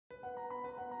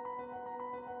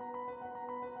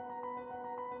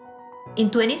In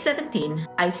 2017,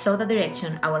 I saw the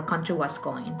direction our country was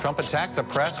going. Trump attacked the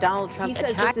press. Donald Trump He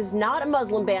says this is not a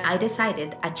Muslim ban. I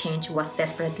decided a change was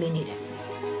desperately needed.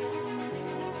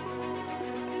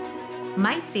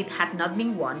 My seat had not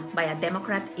been won by a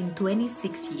Democrat in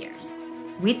 26 years.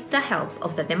 With the help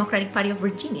of the Democratic Party of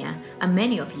Virginia and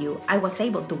many of you, I was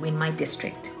able to win my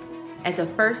district. As a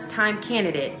first-time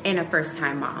candidate and a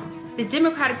first-time mom, the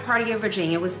Democratic Party of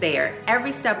Virginia was there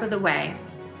every step of the way.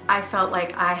 I felt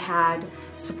like I had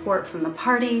support from the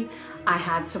party. I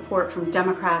had support from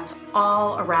Democrats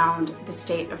all around the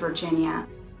state of Virginia.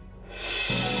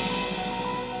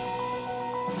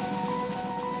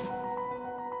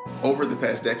 Over the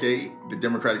past decade, the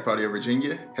Democratic Party of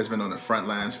Virginia has been on the front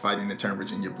lines fighting to turn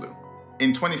Virginia blue.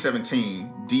 In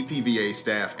 2017, DPVA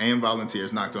staff and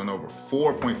volunteers knocked on over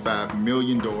 4.5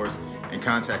 million doors and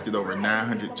contacted over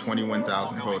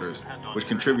 921,000 voters, which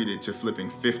contributed to flipping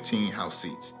 15 House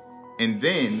seats. And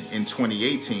then in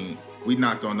 2018, we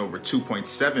knocked on over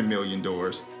 2.7 million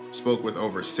doors, spoke with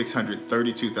over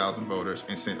 632,000 voters,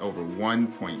 and sent over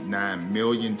 1.9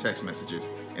 million text messages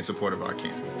in support of our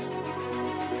candidates.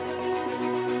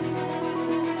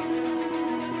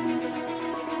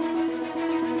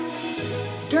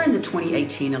 During the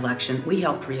 2018 election, we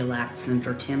helped re-elect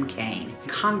Senator Tim Kaine,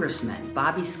 Congressmen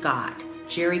Bobby Scott,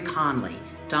 Jerry Conley,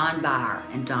 Don Beyer,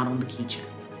 and Donald McEachin.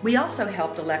 We also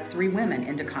helped elect 3 women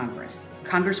into Congress,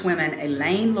 Congresswomen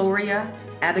Elaine Luria,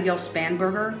 Abigail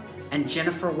Spanberger, and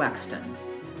Jennifer Wexton.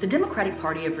 The Democratic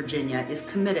Party of Virginia is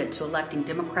committed to electing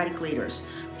Democratic leaders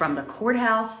from the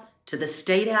courthouse to the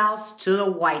State House to the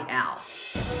White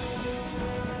House.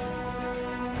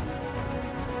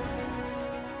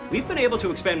 We've been able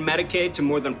to expand Medicaid to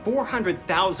more than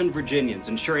 400,000 Virginians,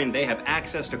 ensuring they have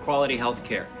access to quality health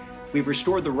care. We've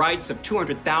restored the rights of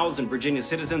 200,000 Virginia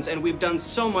citizens, and we've done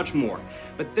so much more.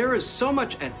 But there is so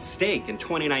much at stake in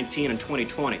 2019 and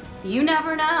 2020. You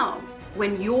never know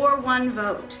when your one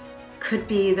vote could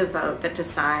be the vote that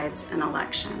decides an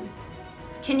election.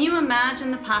 Can you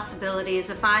imagine the possibilities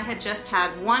if I had just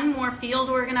had one more field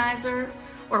organizer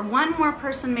or one more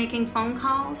person making phone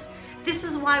calls? This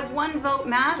is why one vote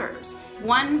matters.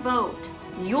 One vote,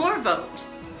 your vote,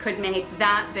 could make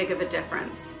that big of a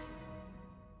difference.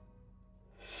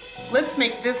 Let's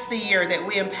make this the year that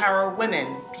we empower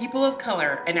women, people of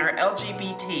color, and our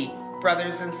LGBT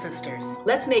brothers and sisters.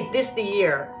 Let's make this the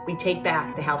year we take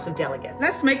back the House of Delegates.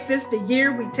 Let's make this the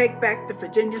year we take back the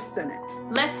Virginia Senate.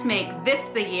 Let's make this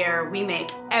the year we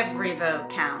make every vote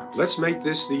count. Let's make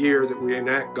this the year that we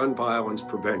enact gun violence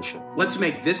prevention. Let's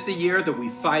make this the year that we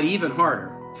fight even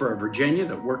harder for a Virginia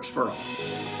that works for all.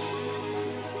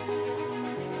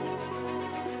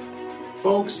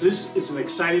 Folks, this is an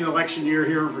exciting election year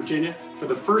here in Virginia. For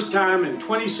the first time in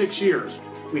 26 years,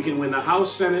 we can win the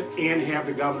House, Senate, and have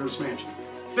the governor's mansion.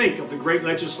 Think of the great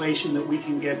legislation that we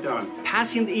can get done.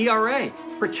 Passing the ERA,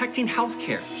 protecting health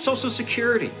care, Social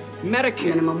Security, Medicare,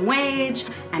 minimum wage,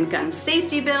 and gun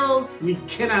safety bills. We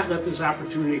cannot let this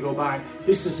opportunity go by.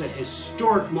 This is a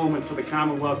historic moment for the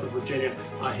Commonwealth of Virginia,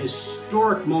 a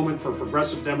historic moment for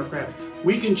Progressive Democrat.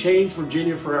 We can change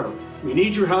Virginia forever. We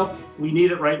need your help. We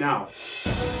need it right now.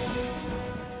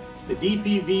 The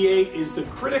DPVA is the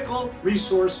critical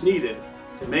resource needed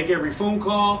to make every phone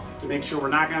call, to make sure we're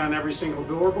knocking on every single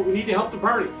door, but we need to help the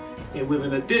party. And with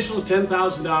an additional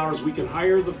 $10,000, we can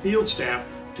hire the field staff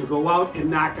to go out and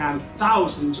knock on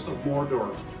thousands of more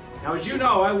doors. Now, as you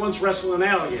know, I once wrestled an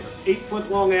alligator,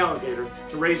 8-foot-long alligator,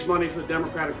 to raise money for the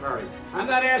Democratic Party. I'm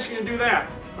not asking you to do that,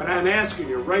 but I'm asking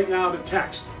you right now to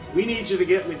text. We need you to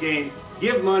get in the game,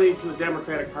 give money to the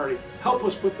Democratic Party, help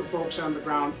us put the folks on the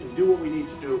ground, and do what we need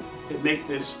to do to make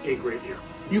this a great year.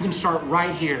 You can start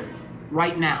right here,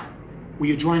 right now. Will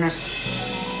you join us?